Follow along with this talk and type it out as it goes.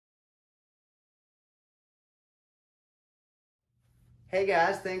Hey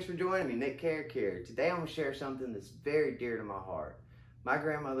guys, thanks for joining me. Nick Carrick here. Today I'm going to share something that's very dear to my heart. My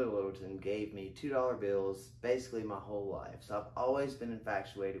grandmother Littleton gave me $2 bills basically my whole life. So I've always been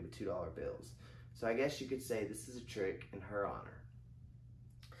infatuated with $2 bills. So I guess you could say this is a trick in her honor.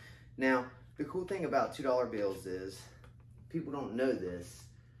 Now, the cool thing about $2 bills is, people don't know this,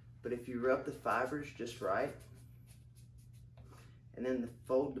 but if you rub the fibers just right, and then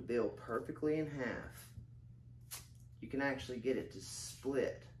fold the bill perfectly in half, you can actually get it to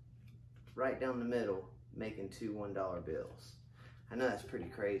split right down the middle, making two $1 bills. I know that's pretty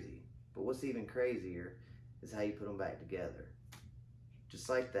crazy, but what's even crazier is how you put them back together. Just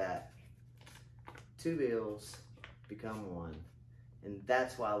like that, two bills become one, and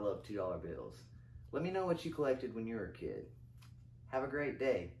that's why I love $2 bills. Let me know what you collected when you were a kid. Have a great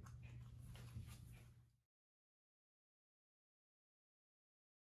day.